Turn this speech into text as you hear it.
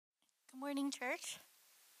Morning, church.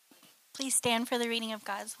 Please stand for the reading of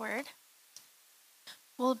God's word.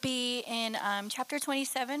 We'll be in chapter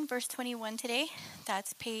 27, verse 21 today.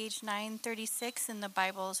 That's page 936 in the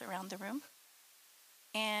Bibles around the room.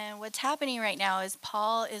 And what's happening right now is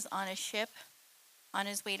Paul is on a ship on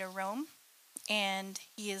his way to Rome, and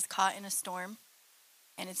he is caught in a storm,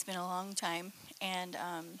 and it's been a long time, and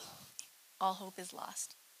all hope is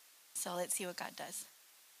lost. So let's see what God does.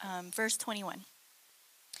 Verse 21.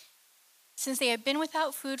 Since they had been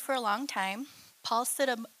without food for a long time, Paul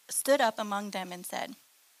stood up among them and said,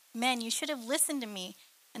 "Men, you should have listened to me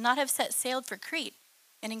and not have set sail for Crete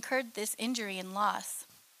and incurred this injury and loss.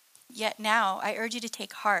 Yet now I urge you to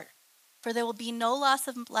take heart, for there will be no loss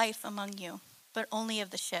of life among you, but only of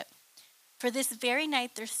the ship. For this very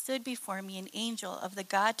night there stood before me an angel of the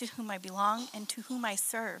God to whom I belong and to whom I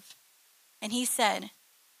serve. And he said,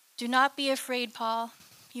 'Do not be afraid, Paul.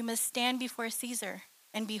 You must stand before Caesar,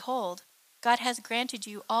 and behold, God has granted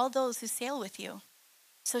you all those who sail with you.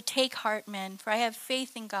 So take heart, men, for I have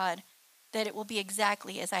faith in God that it will be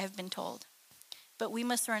exactly as I have been told. But we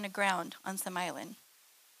must run aground on some island.'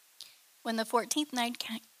 When the 14th night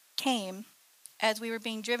came, as we were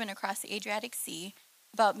being driven across the Adriatic Sea,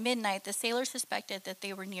 about midnight the sailors suspected that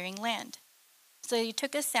they were nearing land. So they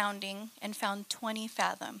took a sounding and found 20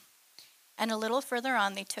 fathom. And a little further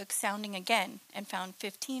on they took sounding again and found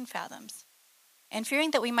 15 fathoms. And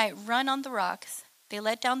fearing that we might run on the rocks, they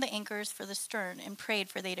let down the anchors for the stern and prayed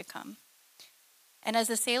for they to come. And as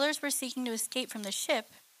the sailors were seeking to escape from the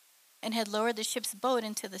ship, and had lowered the ship's boat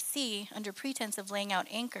into the sea under pretense of laying out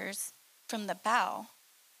anchors from the bow,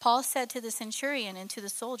 Paul said to the centurion and to the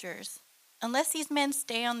soldiers, 'Unless these men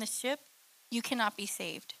stay on the ship, you cannot be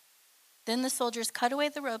saved.' Then the soldiers cut away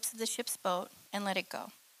the ropes of the ship's boat and let it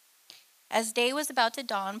go. As day was about to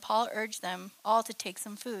dawn, Paul urged them all to take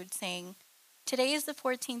some food, saying, 'Today is the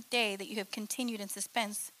 14th day that you have continued in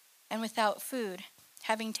suspense and without food,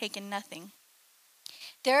 having taken nothing.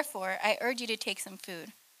 Therefore, I urge you to take some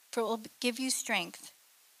food, for it will give you strength.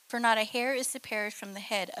 For not a hair is to perish from the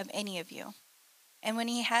head of any of you.' And when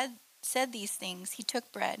he had said these things, he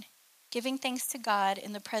took bread, giving thanks to God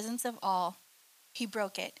in the presence of all, he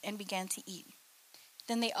broke it and began to eat.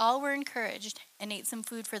 Then they all were encouraged and ate some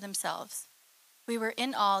food for themselves. We were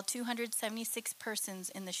in all 276 persons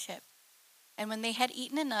in the ship. And when they had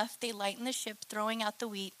eaten enough, they lightened the ship, throwing out the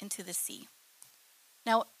wheat into the sea.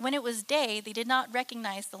 Now, when it was day, they did not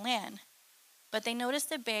recognize the land, but they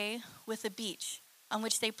noticed a bay with a beach, on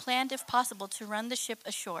which they planned, if possible, to run the ship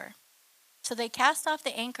ashore. So they cast off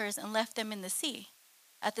the anchors and left them in the sea,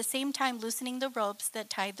 at the same time loosening the ropes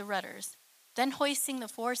that tied the rudders. Then hoisting the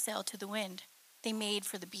foresail to the wind, they made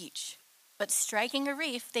for the beach. But striking a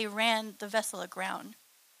reef, they ran the vessel aground.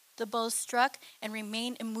 The bows struck and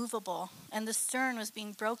remained immovable, and the stern was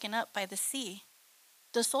being broken up by the sea.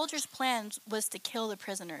 The soldiers' plan was to kill the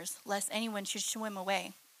prisoners, lest anyone should swim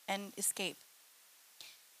away and escape.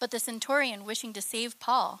 But the centurion, wishing to save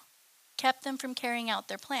Paul, kept them from carrying out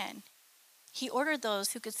their plan. He ordered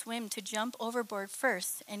those who could swim to jump overboard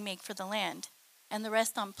first and make for the land, and the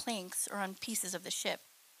rest on planks or on pieces of the ship.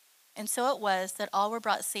 And so it was that all were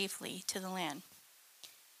brought safely to the land.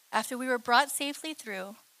 After we were brought safely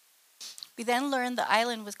through, we then learned the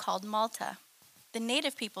island was called Malta. The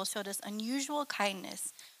native people showed us unusual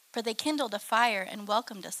kindness, for they kindled a fire and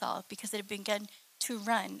welcomed us all, because it had begun to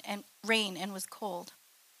rain and was cold.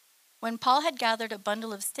 When Paul had gathered a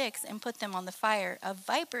bundle of sticks and put them on the fire, a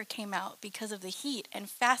viper came out because of the heat and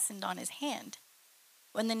fastened on his hand.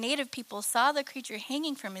 When the native people saw the creature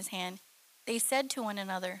hanging from his hand, they said to one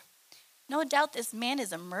another, 'No doubt this man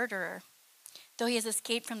is a murderer. Though he has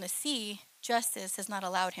escaped from the sea, justice has not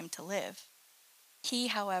allowed him to live.' He,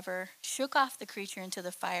 however, shook off the creature into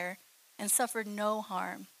the fire and suffered no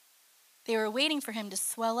harm. They were waiting for him to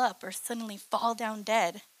swell up or suddenly fall down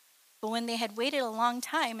dead. But when they had waited a long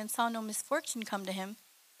time and saw no misfortune come to him,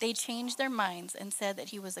 they changed their minds and said that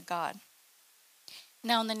he was a god.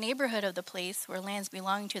 Now in the neighborhood of the place were lands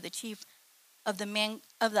belonging to the chief of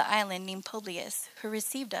the island named Publius, who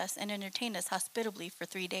received us and entertained us hospitably for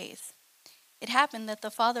 3 days. It happened that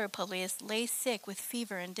the father of Publius lay sick with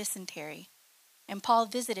fever and dysentery, and Paul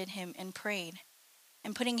visited him and prayed,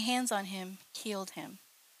 and putting hands on him, healed him.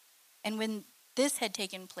 And when this had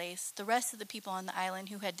taken place, the rest of the people on the island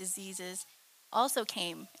who had diseases also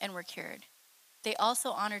came and were cured. They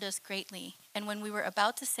also honored us greatly, and when we were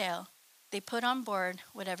about to sail, they put on board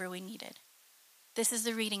whatever we needed. This is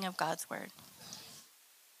the reading of God's word.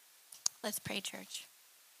 Let's pray, church.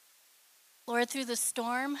 Lord, through the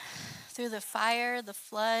storm, through the fire, the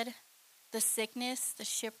flood, the sickness, the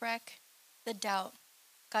shipwreck, the doubt,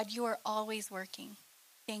 God, you are always working.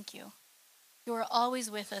 Thank you. You are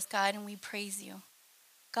always with us, God, and we praise you.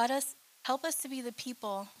 Help us to be the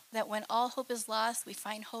people that when all hope is lost, we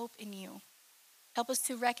find hope in you. Help us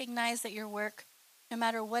to recognize that your work, no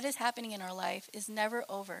matter what is happening in our life, is never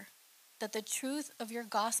over, that the truth of your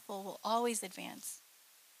gospel will always advance.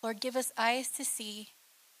 Lord, give us eyes to see,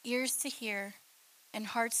 ears to hear, and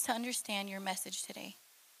hearts to understand your message today.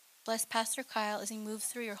 Bless Pastor Kyle as he moves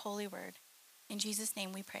through your holy word. In Jesus'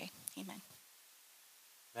 name we pray. Amen.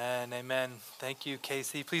 Amen, amen. Thank you,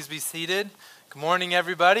 Casey. Please be seated. Good morning,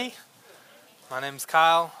 everybody. My name's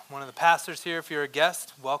Kyle. I'm one of the pastors here. If you're a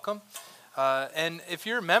guest, welcome. And if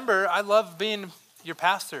you're a member, I love being your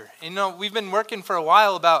pastor. You know, we've been working for a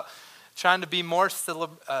while about trying to be more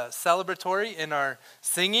celebratory in our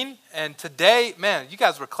singing. And today, man, you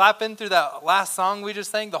guys were clapping through that last song we just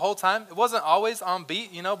sang the whole time. It wasn't always on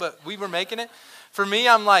beat, but we were making it. For me,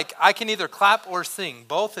 I'm like, I can either clap or sing.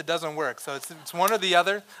 Both, it doesn't work. So it's one or the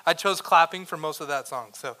other. I chose clapping for most of that song.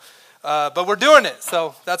 So, but we're doing it.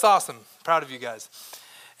 So that's awesome. Proud of you guys.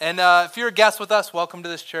 And if you're a guest with us, welcome to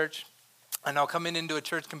this church. I know coming into a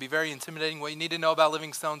church can be very intimidating. What you need to know about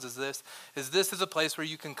Living Stones is this is a place where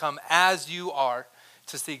you can come as you are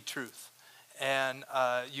to seek truth. And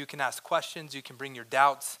you can ask questions. You can bring your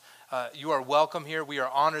doubts. You are welcome here. We are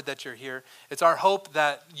honored that you're here. It's our hope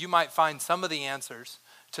that you might find some of the answers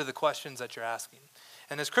to the questions that you're asking.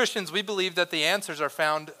 And as Christians, we believe that the answers are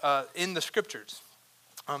found in the scriptures,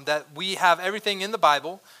 that we have everything in the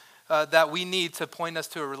Bible that we need to point us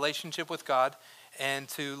to a relationship with God and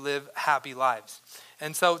to live happy lives.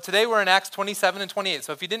 And so today we're in Acts 27 and 28.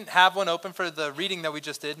 So if you didn't have one open for the reading that we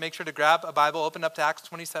just did, make sure to grab a Bible, open up to Acts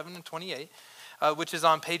 27 and 28, which is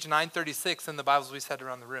on page 936 in the Bibles we set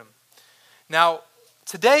around the room. Now,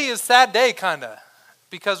 today is a sad day, kind of,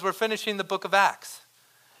 because we're finishing the book of Acts.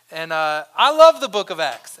 And I love the book of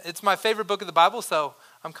Acts. It's my favorite book of the Bible, so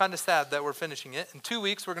I'm kind of sad that we're finishing it. In 2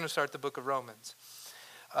 weeks, we're going to start the book of Romans.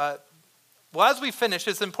 Well, as we finish,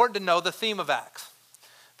 it's important to know the theme of Acts.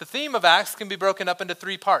 The theme of Acts can be broken up into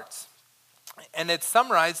 3 parts. And it's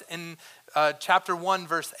summarized in chapter 1,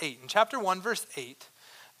 verse 8. In chapter 1, verse 8,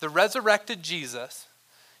 the resurrected Jesus,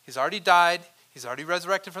 he's already died, he's already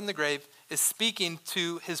resurrected from the grave, is speaking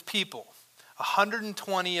to his people,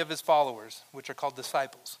 120 of his followers, which are called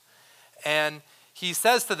disciples. And he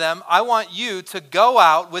says to them, I want you to go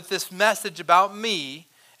out with this message about me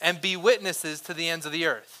and be witnesses to the ends of the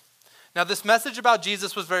earth. Now, this message about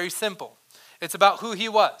Jesus was very simple. It's about who he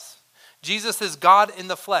was. Jesus is God in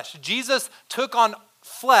the flesh. Jesus took on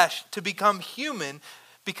flesh to become human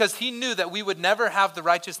because he knew that we would never have the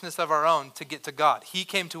righteousness of our own to get to God. He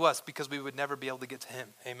came to us because we would never be able to get to him.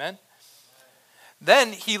 Amen?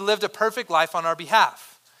 Then he lived a perfect life on our behalf.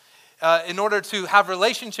 In order to have a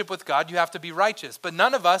relationship with God, you have to be righteous. But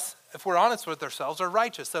none of us, if we're honest with ourselves, are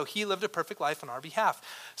righteous. So he lived a perfect life on our behalf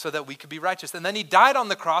so that we could be righteous. And then he died on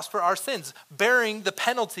the cross for our sins, bearing the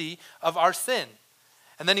penalty of our sin.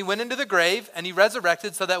 And then he went into the grave and he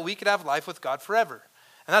resurrected so that we could have life with God forever.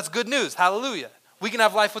 And that's good news. Hallelujah. We can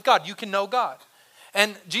have life with God. You can know God.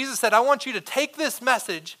 And Jesus said, I want you to take this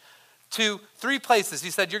message to 3 places.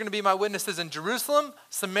 He said, you're going to be my witnesses in Jerusalem,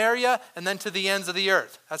 Samaria, and then to the ends of the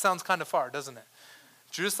earth. That sounds kind of far, doesn't it?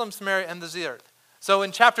 Jerusalem, Samaria, and the earth. So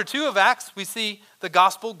in chapter 2 of Acts, we see the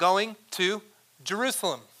gospel going to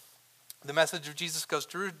Jerusalem. The message of Jesus goes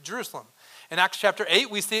to Jerusalem. In Acts chapter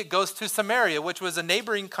 8, we see it goes to Samaria, which was a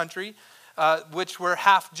neighboring country, which were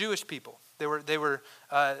half Jewish people. They were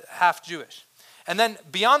half Jewish. And then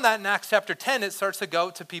beyond that, in Acts chapter 10, it starts to go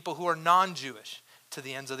to people who are non-Jewish, to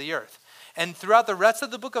the ends of the earth. And throughout the rest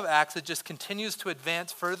of the book of Acts, it just continues to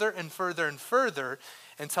advance further and further and further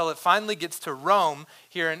until it finally gets to Rome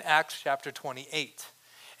here in Acts chapter 28.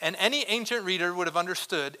 And any ancient reader would have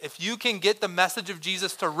understood, if you can get the message of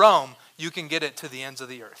Jesus to Rome, you can get it to the ends of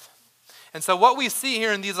the earth. And so what we see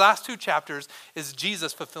here in these last 2 chapters is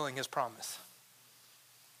Jesus fulfilling his promise.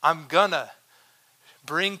 I'm gonna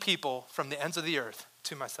bring people from the ends of the earth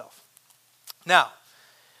to myself. Now,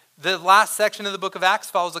 the last section of the book of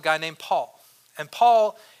Acts follows a guy named Paul. And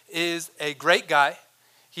Paul is a great guy.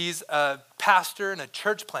 He's a pastor and a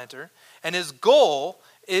church planter. And his goal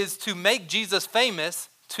is to make Jesus famous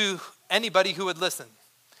to anybody who would listen.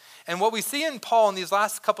 And what we see in Paul in these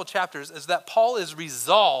last couple chapters is that Paul is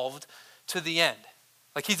resolved to the end.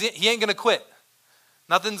 Like he ain't going to quit.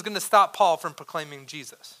 Nothing's going to stop Paul from proclaiming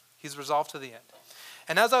Jesus. He's resolved to the end.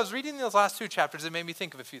 And as I was reading those last 2 chapters, it made me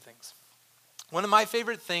think of a few things. One of my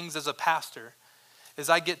favorite things as a pastor is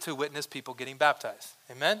I get to witness people getting baptized.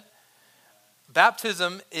 Amen?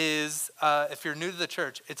 Baptism is, if you're new to the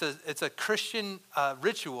church, it's a Christian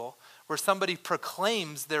ritual where somebody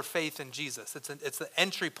proclaims their faith in Jesus. It's the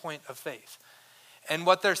entry point of faith. And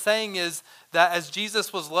what they're saying is that as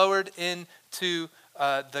Jesus was lowered into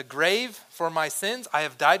the grave for my sins, I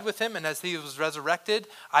have died with him, and as he was resurrected,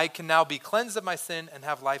 I can now be cleansed of my sin and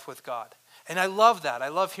have life with God. And I love that. I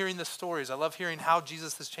love hearing the stories. I love hearing how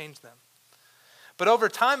Jesus has changed them. But over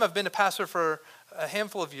time, I've been a pastor for a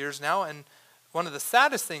handful of years now, and one of the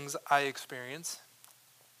saddest things I experience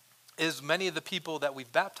is many of the people that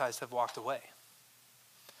we've baptized have walked away,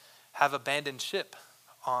 have abandoned ship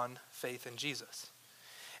on faith in Jesus.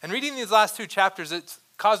 And reading these last two chapters, it's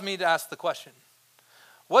caused me to ask the question,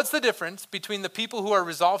 what's the difference between the people who are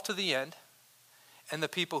resolved to the end and the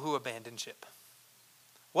people who abandon ship?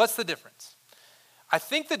 What's the difference? I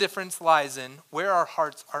think the difference lies in where our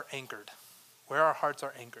hearts are anchored. Where our hearts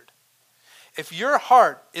are anchored. If your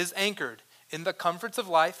heart is anchored in the comforts of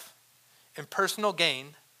life, in personal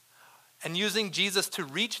gain, and using Jesus to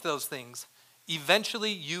reach those things,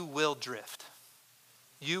 eventually you will drift.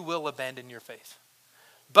 You will abandon your faith.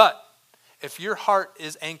 But if your heart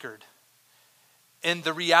is anchored in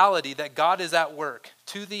the reality that God is at work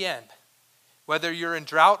to the end, whether you're in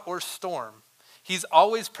drought or storm, he's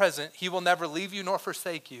always present, he will never leave you nor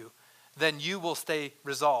forsake you, then you will stay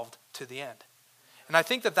resolved to the end. And I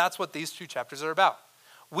think that that's what these two chapters are about.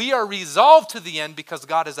 We are resolved to the end because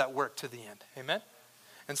God is at work to the end. Amen?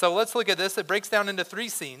 And so let's look at this. It breaks down into three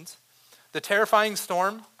scenes: the terrifying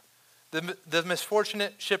storm, the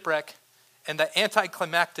misfortunate shipwreck, and the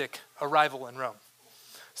anticlimactic arrival in Rome.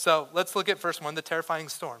 So let's look at first one, the terrifying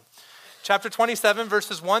storm. Chapter 27,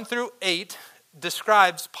 verses 1 through 8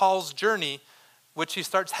 describes Paul's journey, which he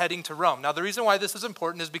starts heading to Rome. Now, the reason why this is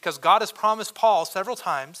important is because God has promised Paul several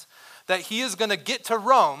times that he is going to get to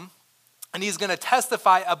Rome and he's going to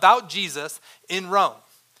testify about Jesus in Rome.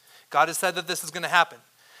 God has said that this is going to happen.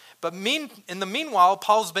 But in the meanwhile,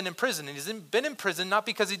 Paul's been in prison. And he's been in prison not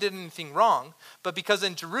because he did anything wrong, but because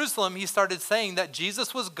in Jerusalem he started saying that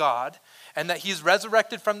Jesus was God and that he's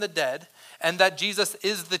resurrected from the dead and that Jesus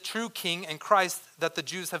is the true king and Christ that the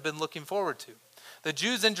Jews have been looking forward to. The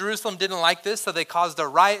Jews in Jerusalem didn't like this, so they caused a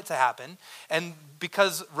riot to happen. And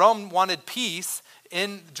because Rome wanted peace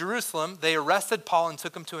in Jerusalem, they arrested Paul and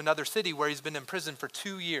took him to another city where he's been in prison for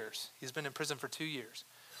 2 years. He's been in prison for 2 years.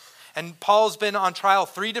 And Paul's been on trial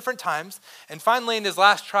 3 different times. And finally, in his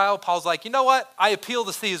last trial, Paul's like, you know what? I appeal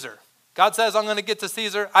to Caesar. God says I'm going to get to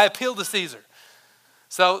Caesar. I appeal to Caesar.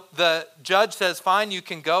 So the judge says, fine, you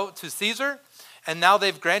can go to Caesar. And now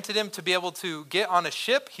they've granted him to be able to get on a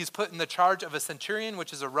ship. He's put in the charge of a centurion,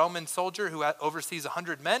 which is a Roman soldier who oversees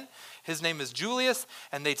 100 men. His name is Julius.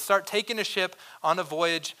 And they start taking a ship on a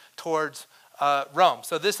voyage towards Rome.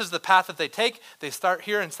 So this is the path that they take. They start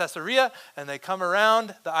here in Caesarea and they come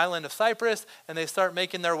around the island of Cyprus and they start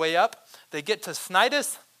making their way up. They get to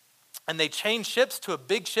Cnidus and they change ships to a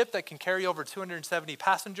big ship that can carry over 270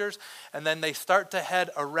 passengers. And then they start to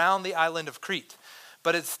head around the island of Crete.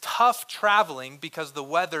 But it's tough traveling because the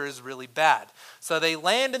weather is really bad. So they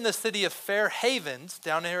land in the city of Fair Havens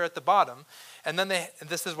down here at the bottom. And then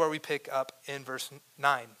this is where we pick up in verse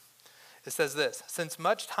 9. It says this: since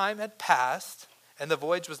much time had passed and the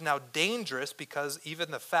voyage was now dangerous because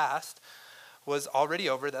even the fast was already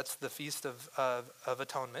over, that's the Feast of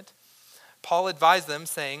Atonement, Paul advised them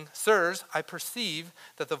saying, sirs, I perceive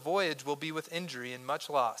that the voyage will be with injury and much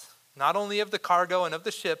loss, not only of the cargo and of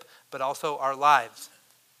the ship, but also our lives.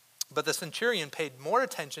 But the centurion paid more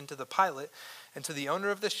attention to the pilot and to the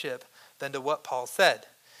owner of the ship than to what Paul said.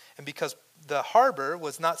 And because the harbor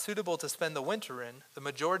was not suitable to spend the winter in, the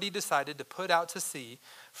majority decided to put out to sea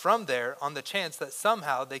from there on the chance that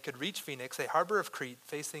somehow they could reach Phoenix, a harbor of Crete,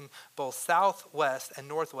 facing both southwest and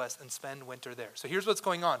northwest, and spend winter there. So here's what's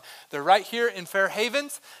going on. They're right here in Fair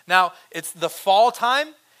Havens. Now, it's the fall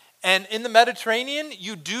time, and in the Mediterranean,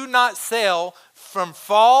 you do not sail from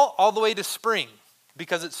fall all the way to spring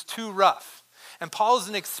because it's too rough. And Paul is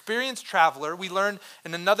an experienced traveler. We learned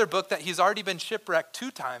in another book that he's already been shipwrecked 2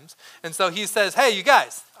 times. And so he says, hey, you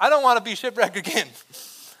guys, I don't want to be shipwrecked again.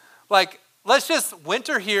 Let's just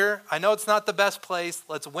winter here. I know it's not the best place.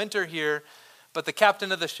 Let's winter here. But the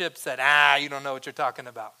captain of the ship said, you don't know what you're talking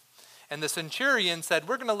about. And the centurion said,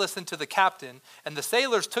 we're going to listen to the captain. And the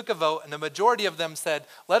sailors took a vote, and the majority of them said,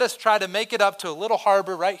 let us try to make it up to a little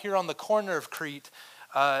harbor right here on the corner of Crete,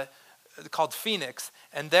 called Phoenix,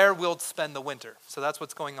 and there we'll spend the winter. So that's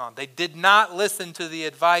what's going on. They did not listen to the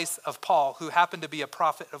advice of Paul, who happened to be a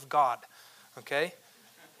prophet of God. Okay?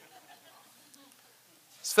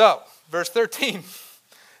 So, verse 13.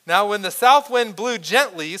 Now when the south wind blew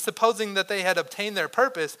gently, supposing that they had obtained their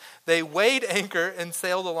purpose, they weighed anchor and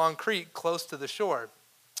sailed along Crete close to the shore.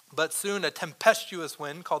 But soon a tempestuous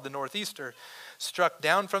wind called the northeaster struck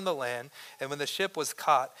down from the land, and when the ship was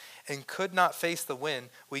caught and could not face the wind,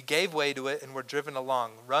 we gave way to it and were driven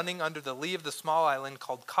along, running under the lee of the small island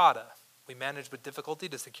called Cauda. We managed with difficulty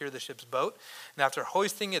to secure the ship's boat, and after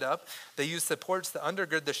hoisting it up, they used supports to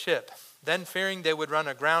undergird the ship. Then, fearing they would run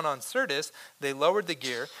aground on Syrtis, they lowered the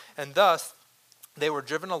gear, and thus they were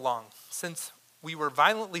driven along. Since we were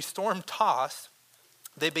violently storm-tossed,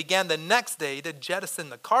 they began the next day to jettison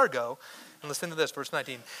the cargo. And listen to this, verse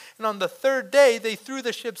 19. And on the third day, they threw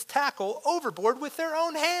the ship's tackle overboard with their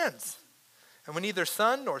own hands. And when neither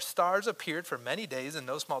sun nor stars appeared for many days and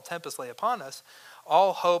no small tempest lay upon us,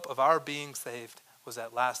 all hope of our being saved was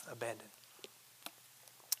at last abandoned.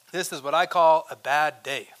 This is what I call a bad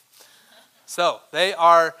day. So they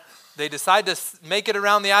decide to make it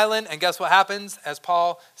around the island, and guess what happens? As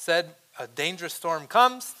Paul said, a dangerous storm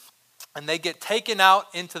comes, and they get taken out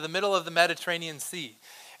into the middle of the Mediterranean Sea.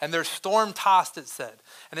 And they're storm-tossed, it said.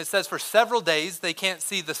 And it says for several days they can't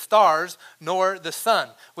see the stars nor the sun,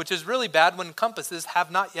 which is really bad when compasses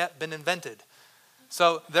have not yet been invented.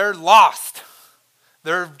 So they're lost.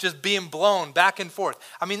 They're just being blown back and forth.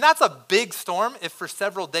 I mean, that's a big storm if for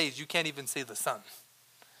several days you can't even see the sun.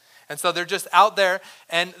 And so they're just out there,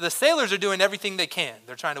 and the sailors are doing everything they can.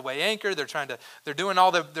 They're trying to weigh anchor. They're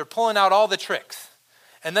pulling out all the tricks.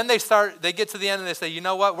 And then they get to the end and they say, you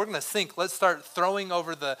know what, we're going to sink. Let's start throwing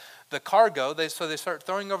over the cargo. So they start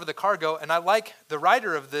throwing over the cargo. And I like the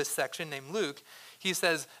writer of this section named Luke. He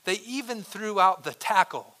says, they even threw out the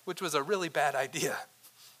tackle, which was a really bad idea.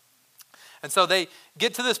 And so they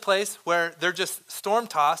get to this place where they're just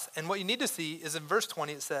storm-tossed. And what you need to see is in verse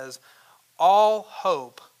 20, it says, all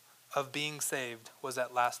hope of being saved was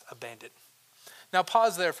at last abandoned. Now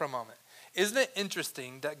pause there for a moment. Isn't it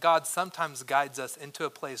interesting that God sometimes guides us into a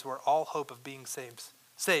place where all hope of being saved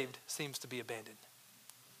seems to be abandoned?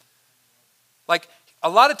 Like, a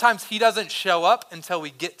lot of times he doesn't show up until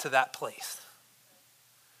we get to that place.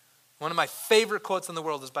 One of my favorite quotes in the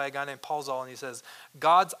world is by a guy named Paul Zoll, and he says,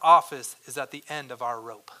 God's office is at the end of our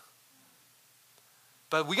rope.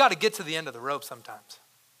 But we got to get to the end of the rope sometimes.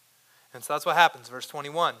 And so that's what happens, verse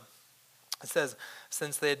 21. It says,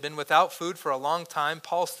 since they had been without food for a long time,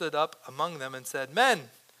 Paul stood up among them and said, men,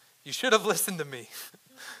 you should have listened to me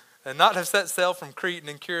and not have set sail from Crete and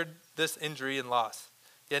incurred this injury and loss.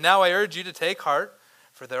 Yet now I urge you to take heart,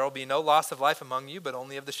 for there will be no loss of life among you, but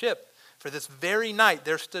only of the ship. For this very night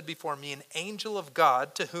there stood before me an angel of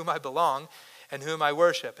God to whom I belong and whom I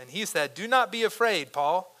worship. And he said, do not be afraid,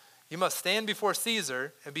 Paul. You must stand before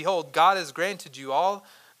Caesar, and behold, God has granted you all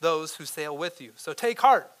those who sail with you. So take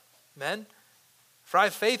heart, men, for I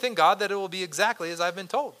have faith in God that it will be exactly as I've been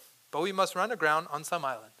told. But we must run aground on some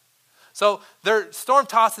island. So they're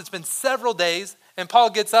storm-tossed. It's been several days. And Paul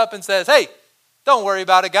gets up and says, hey, don't worry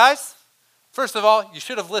about it, guys. First of all, you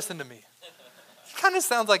should have listened to me. He kind of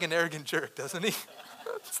sounds like an arrogant jerk, doesn't he?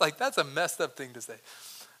 It's like, that's a messed up thing to say.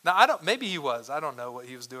 Now, maybe he was. I don't know what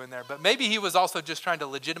he was doing there. But maybe he was also just trying to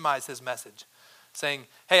legitimize his message. Saying,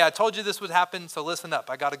 hey, I told you this would happen, so listen up.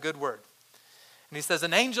 I got a good word. And he says,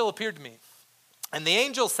 an angel appeared to me. And the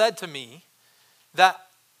angel said to me that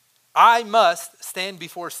I must stand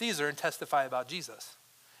before Caesar and testify about Jesus.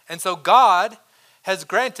 And so God has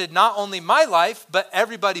granted not only my life, but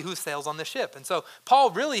everybody who sails on the ship. And so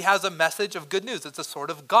Paul really has a message of good news. It's a sort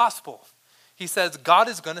of gospel. He says God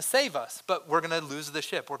is going to save us, but we're going to lose the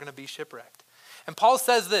ship. We're going to be shipwrecked. And Paul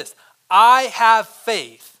says this, I have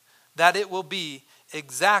faith that it will be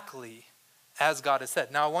exactly as God has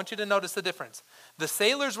said. Now I want you to notice the difference. The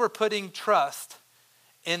sailors were putting trust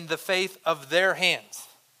in the faith of their hands.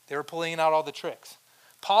 They were pulling out all the tricks.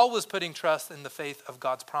 Paul was putting trust in the faith of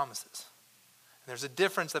God's promises. And there's a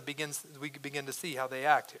difference that we begin to see how they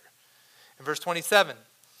act here. In verse 27, it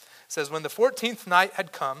says, when the 14th night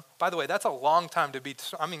had come, by the way, that's a long time to be,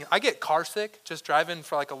 I get car sick just driving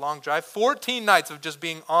for like a long drive. 14 nights of just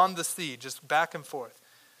being on the sea, just back and forth.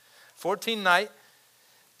 14th night,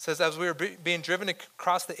 says, as we were being driven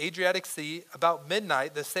across the Adriatic Sea, about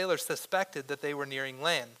midnight, the sailors suspected that they were nearing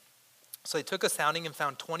land. So they took a sounding and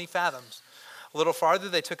found 20 fathoms. A little farther,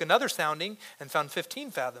 they took another sounding and found 15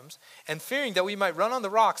 fathoms. And fearing that we might run on the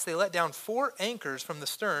rocks, they let down 4 anchors from the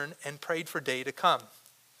stern and prayed for day to come.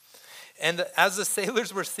 And as the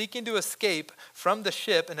sailors were seeking to escape from the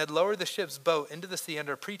ship and had lowered the ship's boat into the sea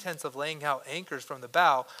under pretense of laying out anchors from the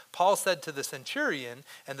bow, Paul said to the centurion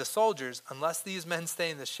and the soldiers, unless these men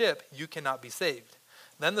stay in the ship, you cannot be saved.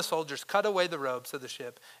 Then the soldiers cut away the ropes of the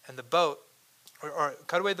ship and the boat, or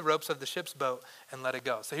cut away the ropes of the ship's boat and let it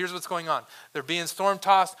go. So here's what's going on. They're being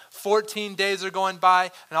storm-tossed. 14 days are going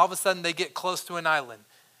by, and all of a sudden they get close to an island.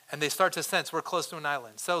 and they start to sense we're close to an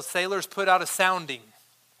island. So sailors put out a sounding,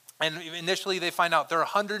 and initially they find out they're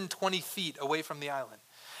 120 feet away from the island.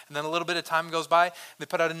 And then a little bit of time goes by, and they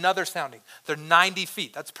put out another sounding. They're 90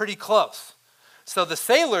 feet. That's pretty close. So the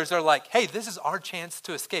sailors are like, hey, this is our chance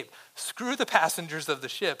to escape. Screw the passengers of the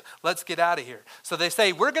ship. Let's get out of here. So they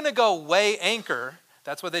say, we're going to go weigh anchor.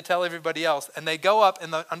 That's what they tell everybody else. And they go up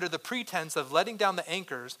under the pretense of letting down the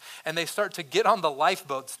anchors, and they start to get on the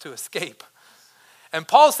lifeboats to escape. And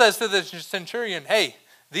Paul says to the centurion, hey,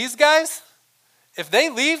 these guys, if they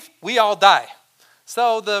leave, we all die.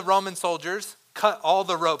 So the Roman soldiers cut all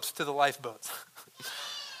the ropes to the lifeboats.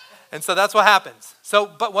 And so that's what happens.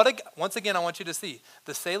 But once again, I want you to see,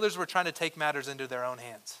 the sailors were trying to take matters into their own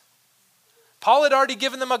hands. Paul had already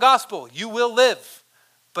given them a gospel. You will live.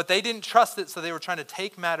 But they didn't trust it, so they were trying to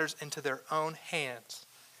take matters into their own hands.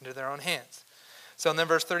 So then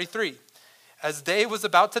verse 33. As day was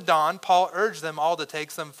about to dawn, Paul urged them all to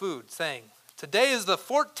take some food, saying, today is the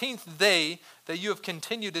 14th day that you have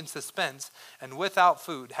continued in suspense and without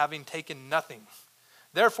food, having taken nothing.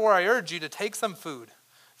 Therefore I urge you to take some food,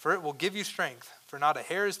 for it will give you strength. For not a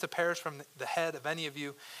hair is to perish from the head of any of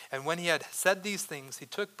you. And when he had said these things, he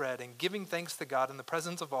took bread, and giving thanks to God in the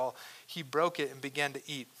presence of all, he broke it and began to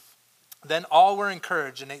eat. Then all were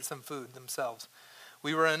encouraged and ate some food themselves.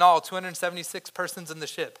 We were in all 276 persons in the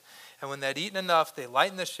ship. And when they had eaten enough, they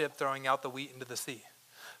lightened the ship, throwing out the wheat into the sea.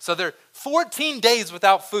 So they're 14 days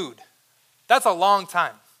without food. That's a long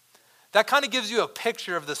time. That kind of gives you a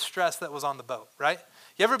picture of the stress that was on the boat, right?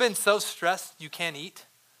 You ever been so stressed you can't eat?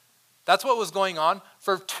 That's what was going on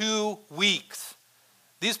for 2 weeks.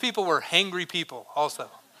 These people were hangry people also.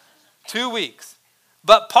 2 weeks.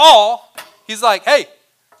 But Paul, he's like, hey,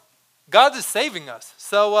 God is saving us.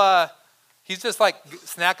 So he's just like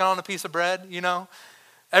snacking on a piece of bread, you know.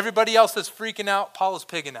 Everybody else is freaking out. Paul is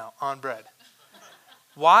pigging out on bread.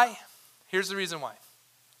 Why? Here's the reason why.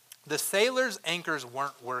 The sailors' anchors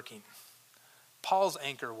weren't working. Paul's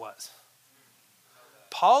anchor was.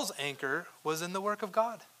 Paul's anchor was in the work of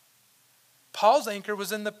God. Paul's anchor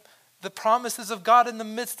was in the promises of God in the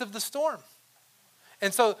midst of the storm.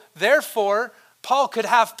 And so, therefore, Paul could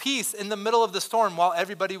have peace in the middle of the storm while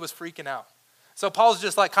everybody was freaking out. So Paul's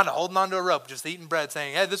just like kind of holding onto a rope, just eating bread,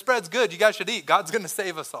 saying, hey, this bread's good. You guys should eat. God's going to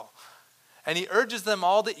save us all. And he urges them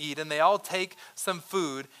all to eat, and they all take some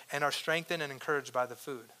food and are strengthened and encouraged by the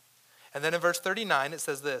food. And then in verse 39, it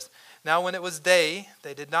says this, now when it was day,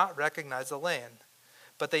 they did not recognize the land,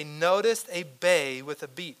 but they noticed a bay with a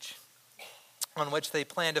beach, on which they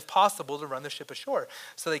planned, if possible, to run the ship ashore.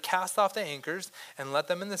 So they cast off the anchors and let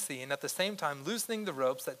them in the sea, and at the same time loosening the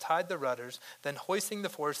ropes that tied the rudders, then hoisting the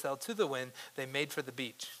foresail to the wind, they made for the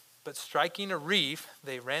beach. But striking a reef,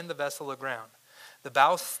 they ran the vessel aground. The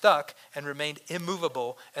bow stuck and remained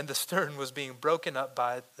immovable, and the stern was being broken up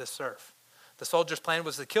by the surf. The soldiers' plan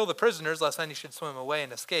was to kill the prisoners, lest any should swim away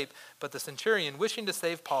and escape. But the centurion, wishing to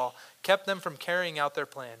save Paul, kept them from carrying out their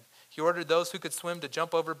plan. He ordered those who could swim to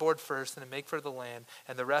jump overboard first and to make for the land,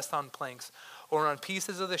 and the rest on planks or on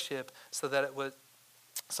pieces of the ship, so that it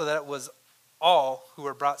was all who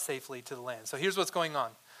were brought safely to the land. So here's what's going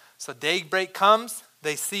on. So daybreak comes,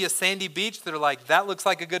 they see a sandy beach. They're like, that looks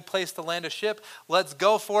like a good place to land a ship. Let's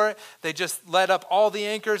go for it. They just let up all the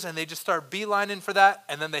anchors and they just start beelining for that,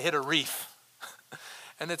 and then they hit a reef.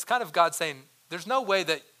 And it's kind of God saying, there's no way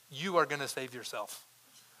that you are going to save yourself.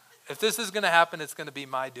 If this is going to happen, it's going to be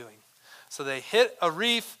my doing. So they hit a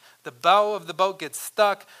reef. The bow of the boat gets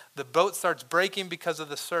stuck. The boat starts breaking because of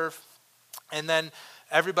the surf. And then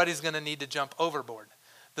everybody's going to need to jump overboard.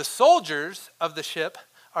 The soldiers of the ship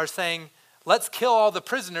are saying, let's kill all the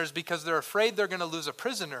prisoners because they're afraid they're going to lose a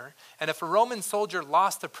prisoner. And if a Roman soldier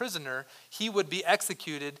lost a prisoner, he would be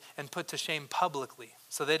executed and put to shame publicly.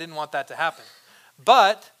 So they didn't want that to happen.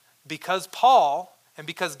 But because Paul, and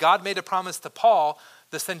because God made a promise to Paul,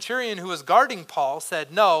 the centurion who was guarding Paul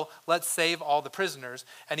said, no, let's save all the prisoners.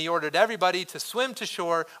 And he ordered everybody to swim to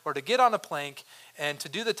shore or to get on a plank and to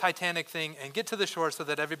do the Titanic thing and get to the shore so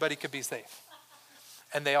that everybody could be safe.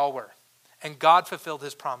 And they all were. And God fulfilled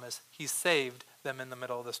his promise. He saved them in the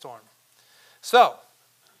middle of the storm. So,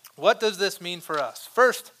 what does this mean for us?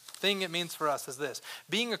 First thing it means for us is this.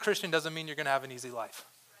 Being a Christian doesn't mean you're going to have an easy life.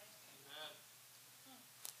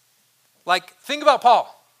 Like, think about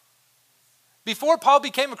Paul. Before Paul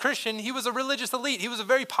became a Christian, he was a religious elite. He was a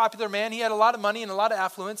very popular man. He had a lot of money and a lot of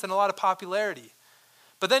affluence and a lot of popularity.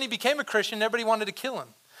 But then he became a Christian and everybody wanted to kill him.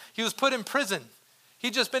 He was put in prison.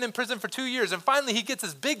 He'd just been in prison for 2 years. And finally he gets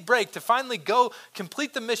his big break to finally go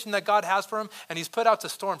complete the mission that God has for him. And he's put out to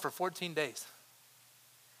storm for 14 days.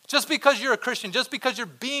 Just because you're a Christian, just because you're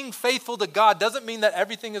being faithful to God doesn't mean that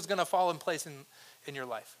everything is going to fall in place in your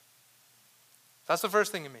life. That's the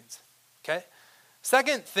first thing it means, okay?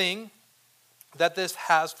 Second thing that this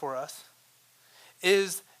has for us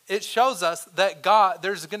is it shows us that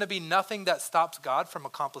there's going to be nothing that stops God from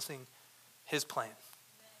accomplishing his plan.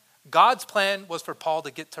 God's plan was for Paul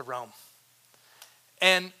to get to Rome.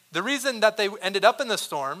 And the reason that they ended up in the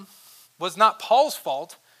storm was not Paul's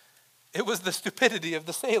fault. It was the stupidity of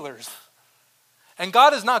the sailors. And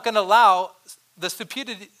God is not going to allow the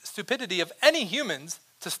stupidity of any humans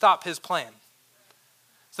to stop his plan.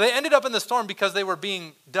 So they ended up in the storm because they were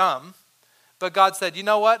being dumb. But God said, you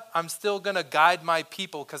know what? I'm still going to guide my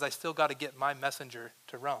people because I still got to get my messenger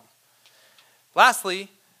to Rome. Lastly,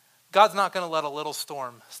 God's not going to let a little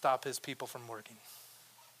storm stop his people from working.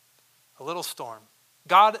 A little storm.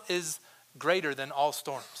 God is greater than all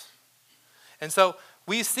storms. And so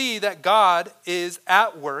we see that God is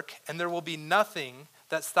at work and there will be nothing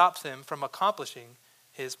that stops him from accomplishing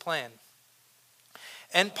his plan.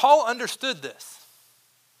 And Paul understood this.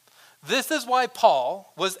 This is why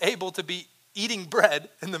Paul was able to be eating bread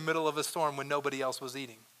in the middle of a storm when nobody else was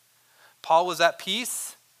eating. Paul was at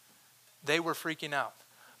peace. They were freaking out.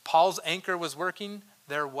 Paul's anchor was working.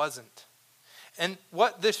 There wasn't. And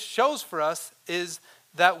what this shows for us is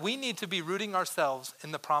that we need to be rooting ourselves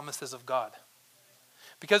in the promises of God.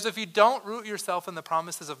 Because if you don't root yourself in the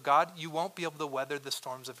promises of God, you won't be able to weather the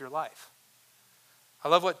storms of your life. I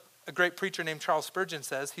love what a great preacher named Charles Spurgeon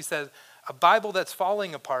says. He says, a Bible that's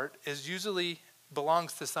falling apart usually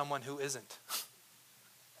belongs to someone who isn't.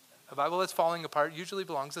 A Bible that's falling apart usually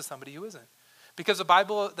belongs to somebody who isn't. Because a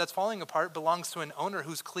Bible that's falling apart belongs to an owner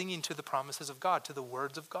who's clinging to the promises of God, to the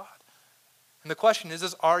words of God. And the question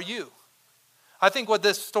is are you? I think what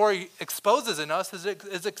this story exposes in us is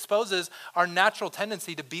it exposes our natural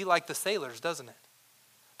tendency to be like the sailors, doesn't it?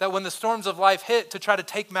 That when the storms of life hit, to try to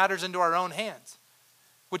take matters into our own hands,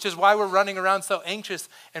 which is why we're running around so anxious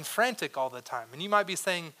and frantic all the time. And you might be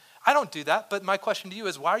saying, I don't do that, but my question to you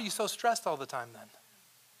is, why are you so stressed all the time then?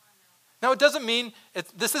 Now, it doesn't mean,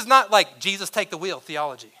 this is not like Jesus take the wheel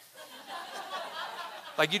theology.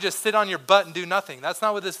 Like you just sit on your butt and do nothing. That's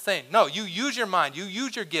not what this is saying. No, you use your mind, you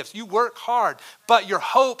use your gifts, you work hard, but your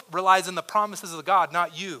hope relies on the promises of God,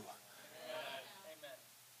 not you. Amen.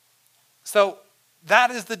 So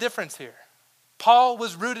that is the difference here. Paul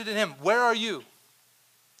was rooted in him. Where are you?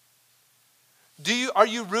 Are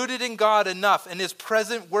you rooted in God enough in his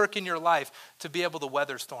present work in your life to be able to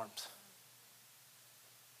weather storms?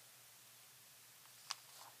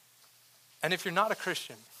 And if you're not a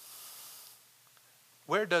Christian,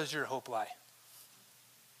 where does your hope lie?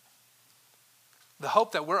 The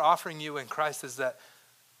hope that we're offering you in Christ is that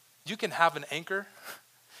you can have an anchor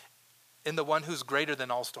in the one who's greater than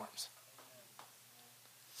all storms.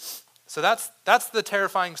 So that's the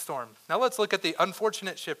terrifying storm. Now let's look at the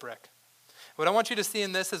unfortunate shipwreck. What I want you to see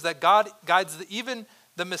in this is that God guides even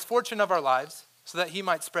the misfortune of our lives so that he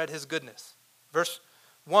might spread his goodness. Verse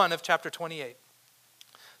 1 of chapter 28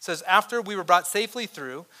 says, after we were brought safely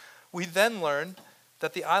through, we then learned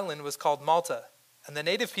that the island was called Malta. And the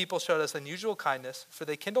native people showed us unusual kindness, for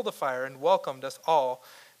they kindled a fire and welcomed us all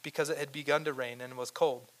because it had begun to rain and was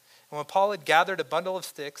cold. And when Paul had gathered a bundle of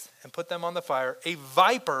sticks and put them on the fire, a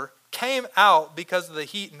viper came out because of the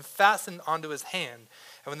heat and fastened onto his hand.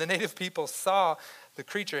 And when the native people saw the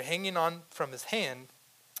creature hanging on from his hand,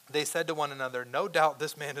 they said to one another, no doubt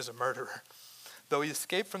this man is a murderer. Though he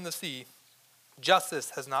escaped from the sea,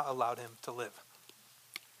 justice has not allowed him to live.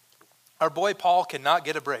 Our boy Paul cannot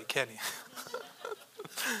get a break, can he?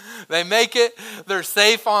 They make it, they're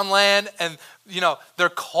safe on land, and they're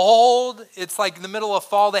cold. It's like in the middle of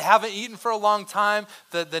fall. They haven't eaten for a long time.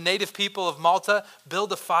 The native people of Malta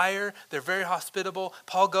build a fire. They're very hospitable.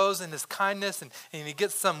 Paul goes in his kindness and he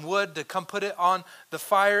gets some wood to come put it on the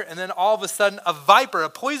fire. And then all of a sudden a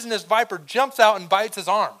poisonous viper jumps out and bites his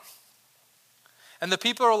arm. And the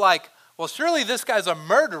people are like, well, surely this guy's a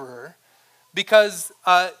murderer because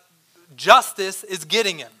justice is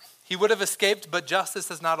getting him. He would have escaped, but justice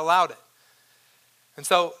has not allowed it. And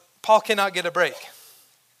so Paul cannot get a break.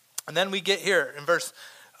 And then we get here in verse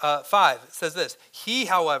 5. It says this, he,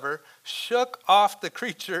 however, shook off the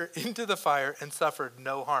creature into the fire and suffered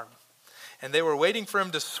no harm. And they were waiting for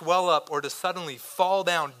him to swell up or to suddenly fall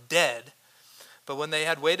down dead. But when they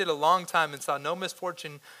had waited a long time and saw no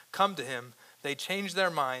misfortune come to him, they changed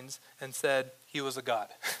their minds and said he was a god.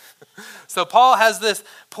 So Paul has this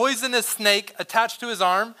poisonous snake attached to his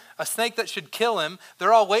arm, a snake that should kill him.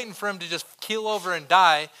 They're all waiting for him to just keel over and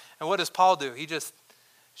die. And what does Paul do? He just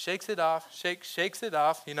shakes it off, shakes it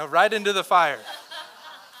off, right into the fire.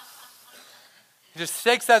 He just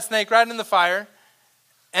shakes that snake right in the fire.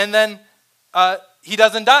 And then he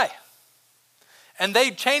doesn't die. And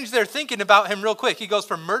they changed their thinking about him real quick. He goes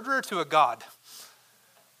from murderer to a god.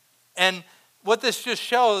 And what this just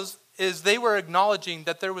shows is they were acknowledging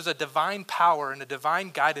that there was a divine power and a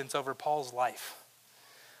divine guidance over Paul's life.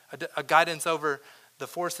 A guidance over the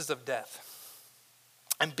forces of death.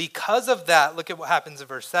 And because of that, look at what happens in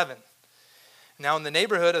verse 7. Now in the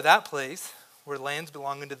neighborhood of that place were lands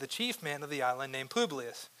belonging to the chief man of the island named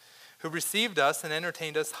Publius, who received us and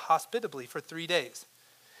entertained us hospitably for 3 days.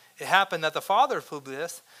 It happened that the father of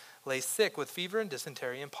Publius lay sick with fever and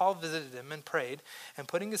dysentery, and Paul visited him and prayed, and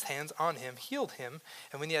putting his hands on him, healed him.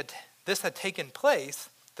 And when this had taken place,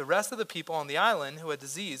 the rest of the people on the island who had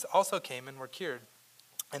disease also came and were cured.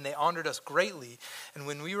 And they honored us greatly, and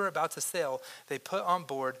when we were about to sail, they put on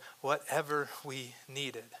board whatever we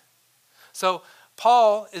needed. So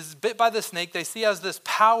Paul is bit by the snake. They see as this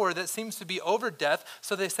power that seems to be over death.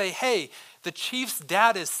 So they say, hey, the chief's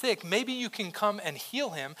dad is sick. Maybe you can come and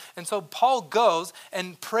heal him. And so Paul goes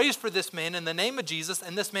and prays for this man in the name of Jesus,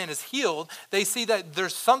 and this man is healed. They see that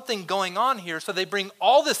there's something going on here. So they bring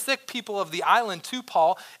all the sick people of the island to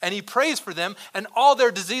Paul, and he prays for them, and all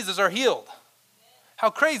their diseases are healed. How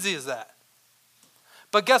crazy is that?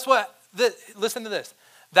 But guess what? Listen to this.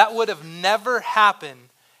 That would have never happened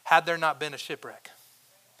had there not been a shipwreck.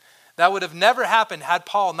 That would have never happened had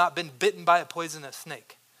Paul not been bitten by a poisonous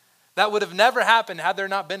snake. That would have never happened had there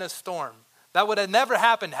not been a storm. That would have never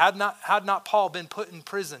happened had not Paul been put in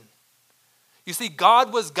prison. You see,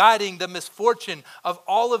 God was guiding the misfortune of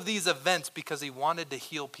all of these events because he wanted to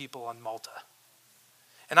heal people on Malta.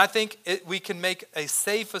 And I think we can make a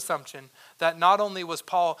safe assumption that not only was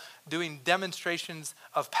Paul doing demonstrations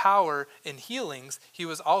of power in healings, he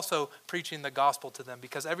was also preaching the gospel to them.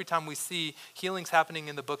 Because every time we see healings happening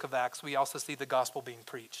in the book of Acts, we also see the gospel being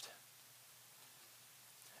preached.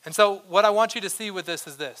 And so what I want you to see with this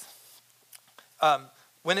is this.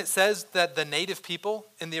 When it says that the native people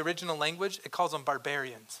in the original language, it calls them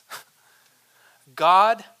barbarians.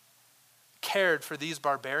 God cared for these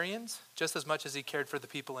barbarians just as much as he cared for the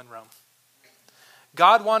people in Rome.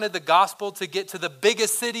 God wanted the gospel to get to the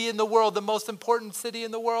biggest city in the world, the most important city in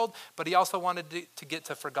the world, but he also wanted to get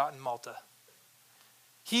to forgotten Malta.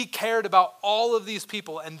 He cared about all of these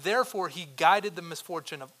people, and therefore he guided the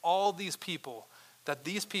misfortune of all these people, that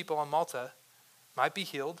these people on Malta might be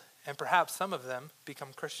healed, and perhaps some of them become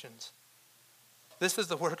Christians. This is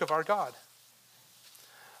the work of our God.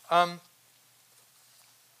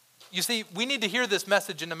 You see, we need to hear this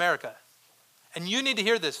message in America. And you need to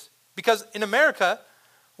hear this. Because in America,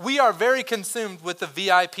 we are very consumed with the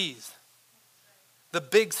VIPs. The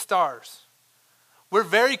big stars. We're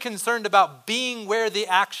very concerned about being where the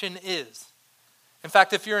action is. In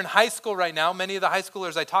fact, if you're in high school right now, many of the high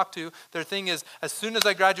schoolers I talk to, their thing is, as soon as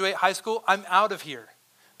I graduate high school, I'm out of here.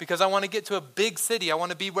 Because I want to get to a big city. I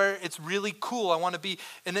want to be where it's really cool. I want to be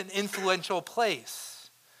in an influential place.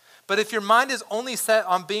 But if your mind is only set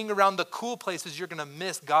on being around the cool places, you're going to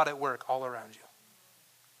miss God at work all around you.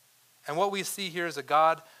 And what we see here is a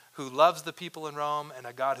God who loves the people in Rome and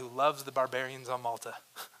a God who loves the barbarians on Malta.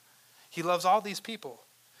 He loves all these people.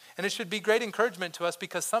 And it should be great encouragement to us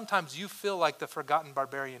because sometimes you feel like the forgotten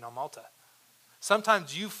barbarian on Malta.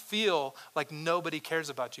 Sometimes you feel like nobody cares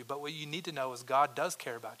about you. But what you need to know is God does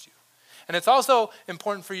care about you. And it's also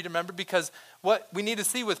important for you to remember because what we need to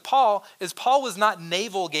see with Paul is Paul was not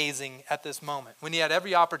navel gazing at this moment when he had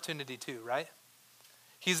every opportunity to, right?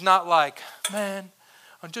 He's not like, man,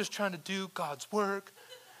 I'm just trying to do God's work.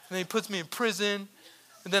 And then he puts me in prison.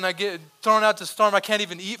 And then I get thrown out to storm. I can't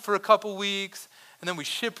even eat for a couple weeks. And then we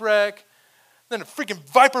shipwreck. Then a freaking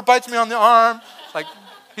viper bites me on the arm. Like,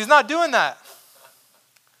 he's not doing that.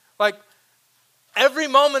 Like, every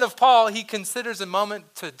moment of Paul, he considers a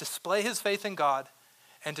moment to display his faith in God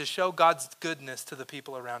and to show God's goodness to the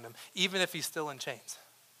people around him, even if he's still in chains.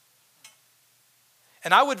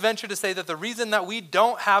 And I would venture to say that the reason that we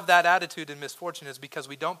don't have that attitude in misfortune is because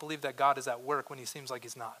we don't believe that God is at work when he seems like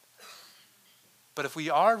he's not. But if we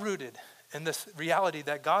are rooted in this reality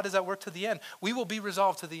that God is at work to the end, we will be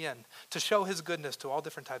resolved to the end to show his goodness to all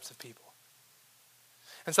different types of people.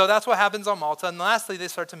 And so that's what happens on Malta. And lastly, they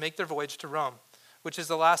start to make their voyage to Rome, which is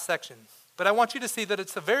the last section. But I want you to see that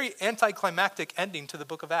it's a very anticlimactic ending to the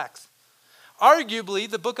book of Acts. Arguably,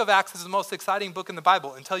 the book of Acts is the most exciting book in the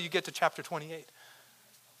Bible until you get to chapter 28.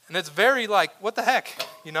 And it's very like, what the heck,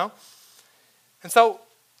 you know? And so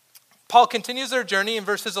Paul continues their journey in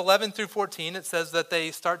verses 11 through 14. It says that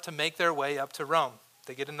they start to make their way up to Rome.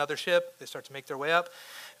 They get another ship. They start to make their way up.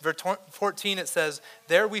 Verse 14, it says,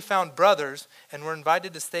 there we found brothers and were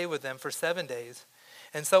invited to stay with them for 7 days.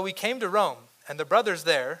 And so we came to Rome. And the brothers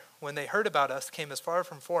there, when they heard about us, came as far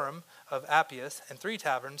from Forum of Appius and 3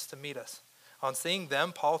 taverns to meet us. On seeing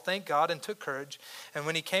them, Paul thanked God and took courage. And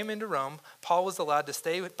when he came into Rome, Paul was allowed to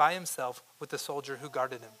stay by himself with the soldier who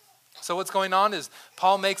guarded him. So what's going on is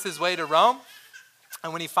Paul makes his way to Rome.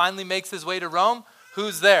 And when he finally makes his way to Rome,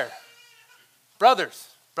 who's there?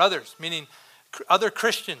 Brothers, meaning other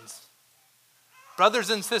Christians, brothers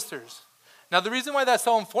and sisters. Now, the reason why that's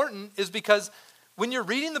so important is because when you're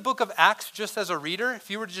reading the book of Acts just as a reader, if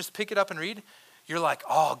you were to just pick it up and read, you're like,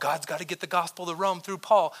 oh, God's got to get the gospel to Rome through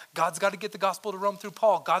Paul. God's got to get the gospel to Rome through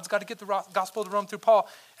Paul. God's got to get the gospel to Rome through Paul.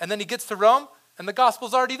 And then he gets to Rome, and the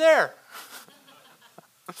gospel's already there.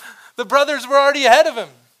 The brothers were already ahead of him.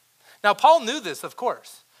 Now, Paul knew this, of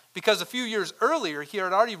course, because a few years earlier, he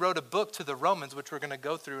had already wrote a book to the Romans, which we're going to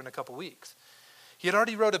go through in a couple weeks. He had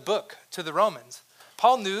already wrote a book to the Romans.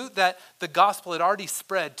 Paul knew that the gospel had already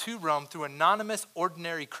spread to Rome through anonymous,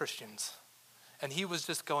 ordinary Christians, and he was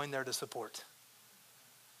just going there to support.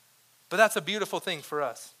 But that's a beautiful thing for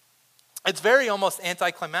us. It's very almost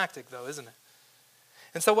anticlimactic, though, isn't it?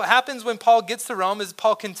 And so what happens when Paul gets to Rome is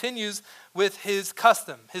Paul continues with his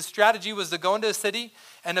custom. His strategy was to go into a city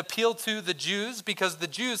and appeal to the Jews because the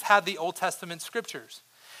Jews had the Old Testament scriptures.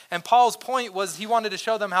 And Paul's point was he wanted to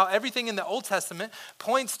show them how everything in the Old Testament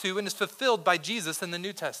points to and is fulfilled by Jesus in the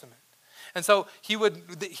New Testament. And so he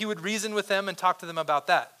would reason with them and talk to them about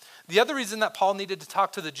that. The other reason that Paul needed to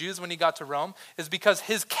talk to the Jews when he got to Rome is because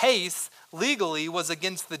his case legally was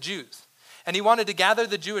against the Jews. And he wanted to gather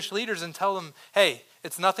the Jewish leaders and tell them, hey,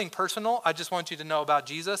 it's nothing personal. I just want you to know about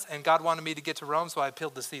Jesus. And God wanted me to get to Rome, so I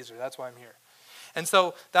appealed to Caesar. That's why I'm here. And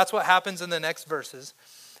so that's what happens in the next verses.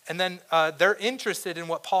 And then they're interested in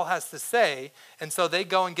what Paul has to say. And so they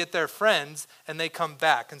go and get their friends and they come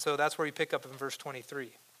back. And so that's where we pick up in verse 23.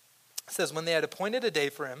 It says, when they had appointed a day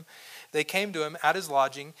for him, they came to him at his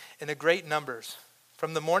lodging in a great numbers.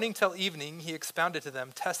 From the morning till evening, he expounded to them,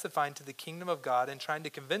 testifying to the kingdom of God and trying to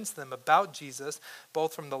convince them about Jesus,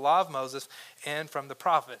 both from the law of Moses and from the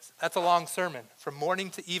prophets. That's a long sermon, from morning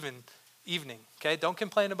to evening. Okay, don't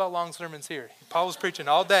complain about long sermons here. Paul was preaching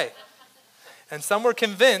all day. And some were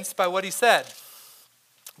convinced by what he said,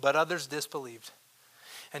 but others disbelieved.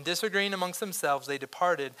 And disagreeing amongst themselves, they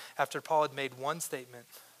departed after Paul had made one statement.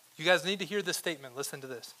 You guys need to hear this statement. Listen to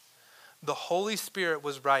this. The Holy Spirit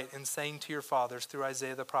was right in saying to your fathers through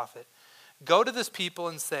Isaiah the prophet, go to this people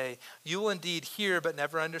and say, you will indeed hear but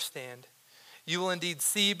never understand. You will indeed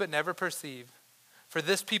see but never perceive. For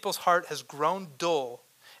this people's heart has grown dull,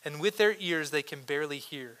 and with their ears they can barely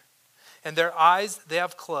hear. And their eyes they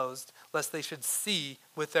have closed, lest they should see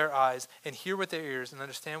with their eyes and hear with their ears and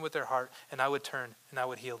understand with their heart, and I would turn and I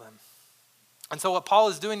would heal them. And so what Paul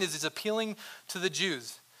is doing is he's appealing to the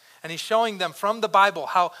Jews. And he's showing them from the Bible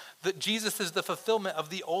how Jesus is the fulfillment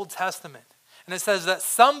of the Old Testament. And it says that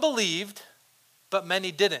some believed, but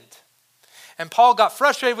many didn't. And Paul got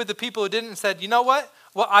frustrated with the people who didn't and said, you know what?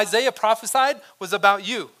 What Isaiah prophesied was about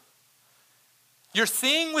you. You're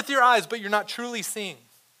seeing with your eyes, but you're not truly seeing.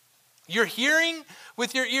 You're hearing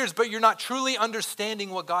with your ears, but you're not truly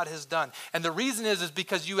understanding what God has done. And the reason is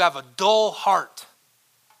because you have a dull heart.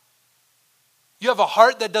 You have a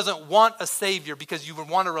heart that doesn't want a Savior because you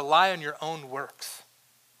want to rely on your own works.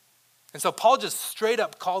 And so Paul just straight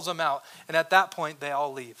up calls them out, and at that point, they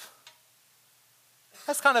all leave.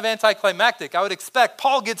 That's kind of anticlimactic. I would expect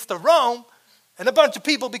Paul gets to Rome, and a bunch of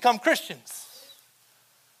people become Christians.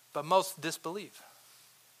 But most disbelieve.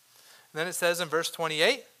 And then it says in verse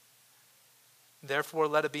 28, therefore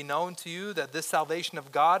let it be known to you that this salvation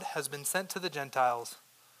of God has been sent to the Gentiles.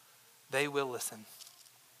 They will listen.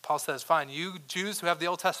 Paul says, fine, you Jews who have the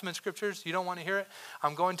Old Testament scriptures, you don't want to hear it?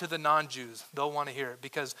 I'm going to the non-Jews. They'll want to hear it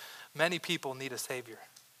because many people need a Savior.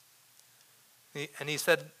 And he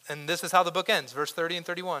said, and this is how the book ends, verse 30 and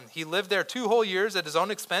 31. He lived there 2 whole years at his own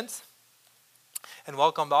expense and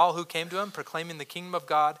welcomed all who came to him, proclaiming the kingdom of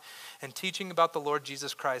God and teaching about the Lord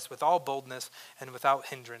Jesus Christ with all boldness and without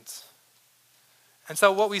hindrance. And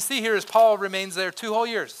so what we see here is Paul remains there 2 whole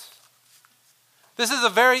years. This is a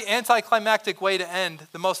very anticlimactic way to end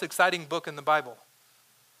the most exciting book in the Bible.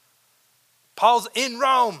 Paul's in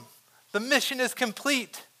Rome. The mission is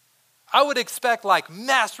complete. I would expect like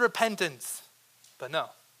mass repentance. But no.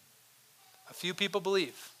 A few people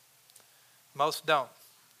believe. Most don't.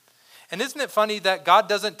 And isn't it funny that God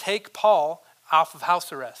doesn't take Paul off of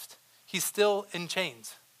house arrest? He's still in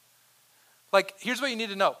chains. Like, here's what you need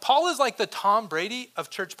to know. Paul is like the Tom Brady of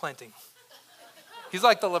church planting. He's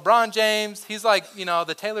like the LeBron James. He's like,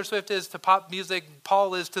 the Taylor Swift is to pop music.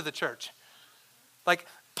 Paul is to the church. Like,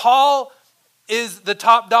 Paul is the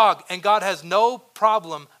top dog, and God has no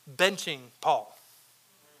problem benching Paul.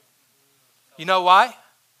 You know why?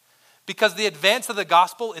 Because the advance of the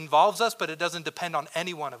gospel involves us, but it doesn't depend on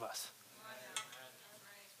any one of us.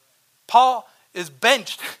 Paul is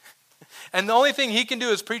benched, and the only thing he can do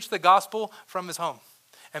is preach the gospel from his home.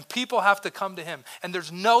 And people have to come to him. And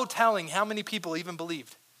there's no telling how many people even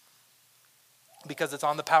believed, because it's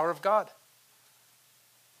on the power of God.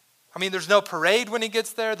 I mean, there's no parade when he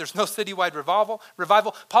gets there. There's no citywide revival.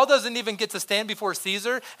 Paul doesn't even get to stand before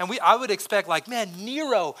Caesar. And I would expect, like, man,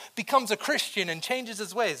 Nero becomes a Christian and changes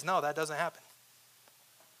his ways. No, that doesn't happen.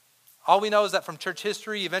 All we know is that from church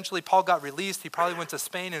history, eventually Paul got released. He probably went to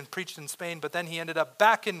Spain and preached in Spain, but then he ended up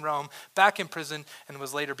back in Rome, back in prison, and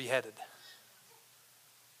was later beheaded.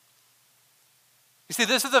 You see,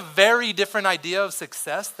 this is a very different idea of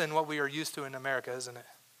success than what we are used to in America, isn't it?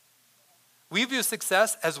 We view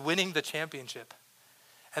success as winning the championship.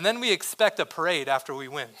 And then we expect a parade after we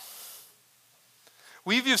win.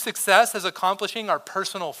 We view success as accomplishing our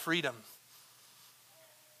personal freedom.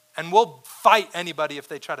 And we'll fight anybody if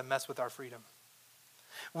they try to mess with our freedom.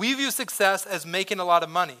 We view success as making a lot of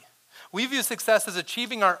money. We view success as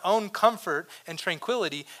achieving our own comfort and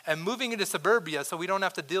tranquility and moving into suburbia so we don't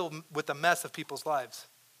have to deal with the mess of people's lives.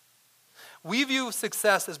 We view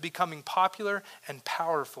success as becoming popular and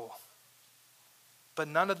powerful. But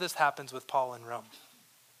none of this happens with Paul in Rome.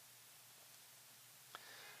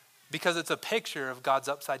 Because it's a picture of God's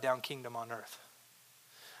upside down kingdom on earth.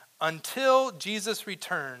 Until Jesus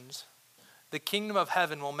returns, the kingdom of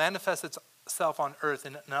heaven will manifest itself on earth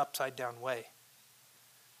in an upside down way.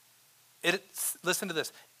 Listen to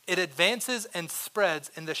this. It advances and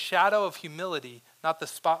spreads in the shadow of humility, not the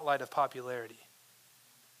spotlight of popularity.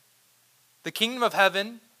 The kingdom of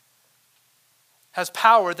heaven has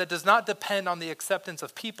power that does not depend on the acceptance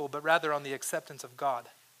of people, but rather on the acceptance of God.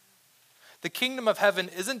 The kingdom of heaven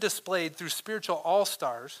isn't displayed through spiritual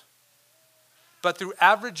all-stars, but through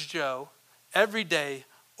average Joe, everyday,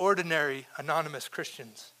 ordinary, anonymous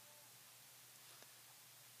Christians.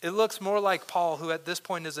 It looks more like Paul, who at this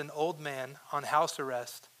point is an old man on house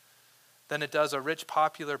arrest, than it does a rich,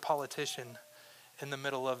 popular politician in the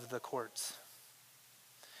middle of the courts.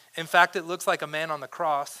 In fact, it looks like a man on the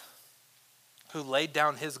cross who laid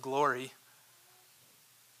down his glory,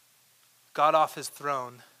 got off his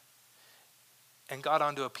throne, and got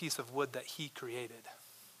onto a piece of wood that he created.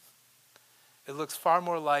 It looks far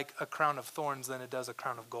more like a crown of thorns than it does a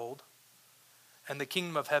crown of gold. And the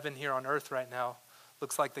kingdom of heaven here on earth right now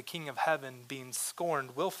looks like the king of heaven being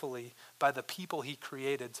scorned willfully by the people he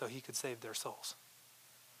created so he could save their souls.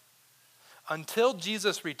 Until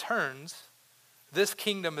Jesus returns, this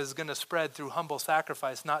kingdom is going to spread through humble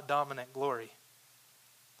sacrifice, not dominant glory.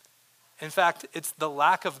 In fact, it's the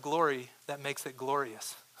lack of glory that makes it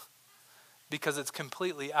glorious, because it's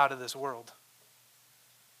completely out of this world.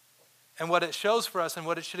 And what it shows for us and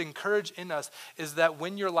what it should encourage in us is that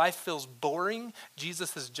when your life feels boring,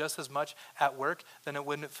 Jesus is just as much at work than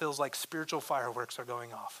when it feels like spiritual fireworks are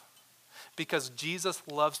going off. Because Jesus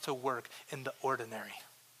loves to work in the ordinary.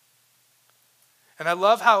 And I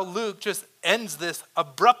love how Luke just ends this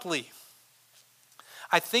abruptly.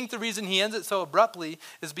 I think the reason he ends it so abruptly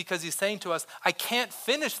is because he's saying to us, I can't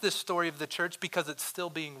finish this story of the church because it's still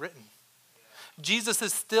being written. Jesus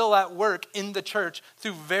is still at work in the church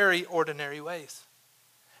through very ordinary ways.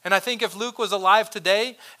 And I think if Luke was alive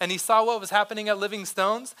today and he saw what was happening at Living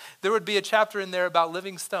Stones, there would be a chapter in there about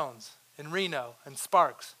Living Stones in Reno and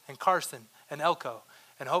Sparks and Carson and Elko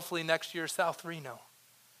and hopefully next year South Reno.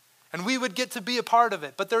 And we would get to be a part of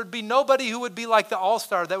it. But there would be nobody who would be like the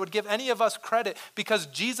all-star that would give any of us credit, because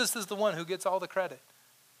Jesus is the one who gets all the credit.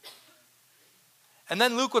 And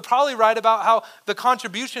then Luke would probably write about how the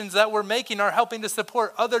contributions that we're making are helping to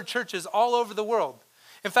support other churches all over the world.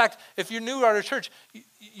 In fact, if you're new at our church,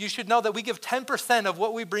 you should know that we give 10% of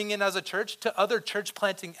what we bring in as a church to other church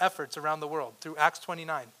planting efforts around the world through Acts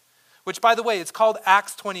 29. Which, by the way, it's called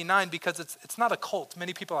Acts 29 because it's not a cult.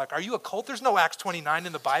 Many people are like, are you a cult? There's no Acts 29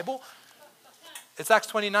 in the Bible. It's Acts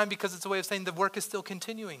 29 because it's a way of saying the work is still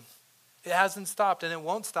continuing. It hasn't stopped, and it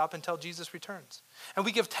won't stop until Jesus returns. And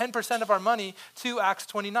we give 10% of our money to Acts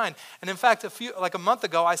 29. And in fact, a month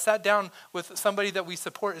ago, I sat down with somebody that we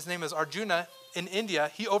support. His name is Arjuna in India.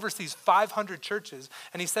 He oversees 500 churches.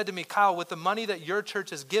 And he said to me, Kyle, with the money that your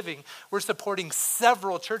church is giving, we're supporting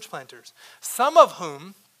several church planters, some of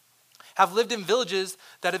whom have lived in villages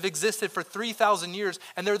that have existed for 3,000 years,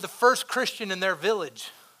 and they're the first Christian in their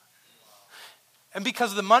village. And because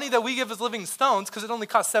of the money that we give as Living Stones, because it only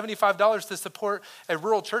costs $75 to support a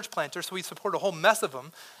rural church planter, so we support a whole mess of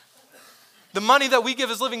them, the money that we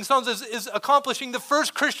give as Living Stones is accomplishing the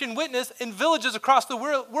first Christian witness in villages across the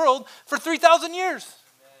world for 3,000 years.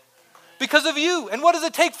 Because of you. And what does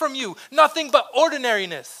it take from you? Nothing but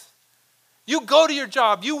ordinariness. You go to your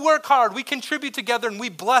job, you work hard, we contribute together, and we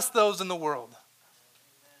bless those in the world.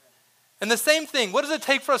 And the same thing, what does it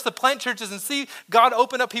take for us to plant churches and see God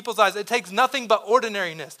open up people's eyes? It takes nothing but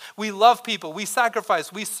ordinariness. We love people, we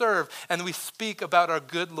sacrifice, we serve, and we speak about our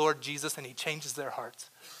good Lord Jesus, and he changes their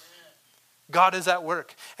hearts. God is at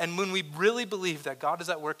work. And when we really believe that God is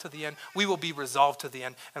at work to the end, we will be resolved to the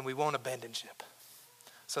end, and we won't abandon ship.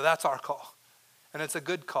 So that's our call. And it's a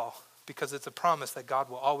good call because it's a promise that God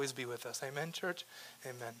will always be with us. Amen, church?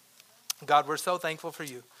 Amen. God, we're so thankful for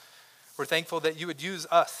you. We're thankful that you would use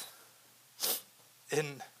us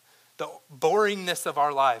in the boringness of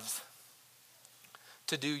our lives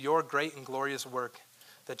to do your great and glorious work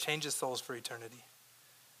that changes souls for eternity.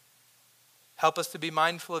 Help us to be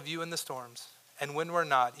mindful of you in the storms, and when we're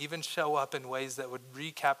not, even show up in ways that would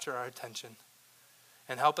recapture our attention.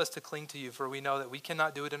 And help us to cling to you, for we know that we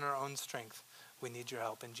cannot do it in our own strength. We need your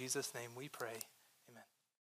help. In Jesus' name we pray.